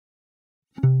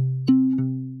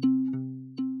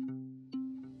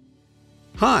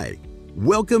Hi,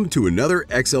 welcome to another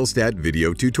XLSTAT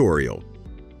video tutorial.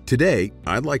 Today,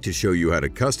 I'd like to show you how to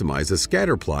customize a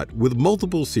scatter plot with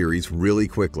multiple series really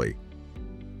quickly.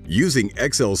 Using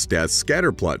XLSTAT's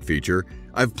scatter plot feature,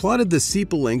 I've plotted the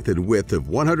sepal length and width of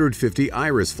 150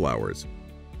 iris flowers.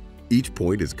 Each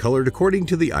point is colored according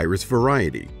to the iris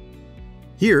variety.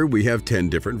 Here we have 10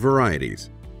 different varieties.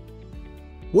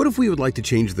 What if we would like to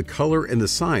change the color and the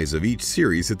size of each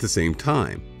series at the same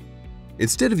time?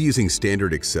 Instead of using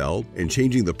standard Excel and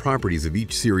changing the properties of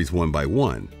each series one by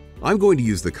one, I'm going to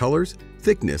use the colors,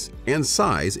 thickness, and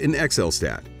size in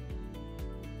XLSTAT.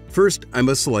 First, I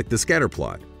must select the scatter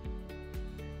plot.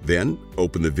 Then,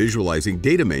 open the Visualizing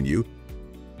Data menu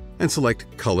and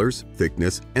select Colors,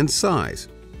 Thickness, and Size.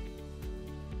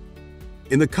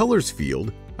 In the Colors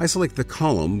field, I select the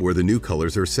column where the new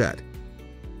colors are set.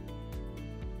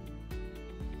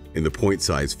 In the Point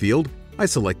Size field, I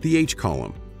select the H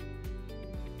column.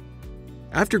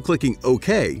 After clicking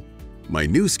OK, my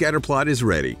new scatter plot is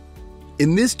ready.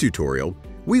 In this tutorial,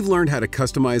 we've learned how to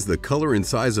customize the color and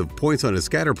size of points on a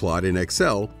scatter plot in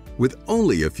Excel with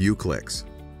only a few clicks.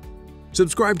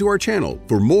 Subscribe to our channel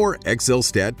for more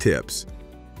XLSTAT tips.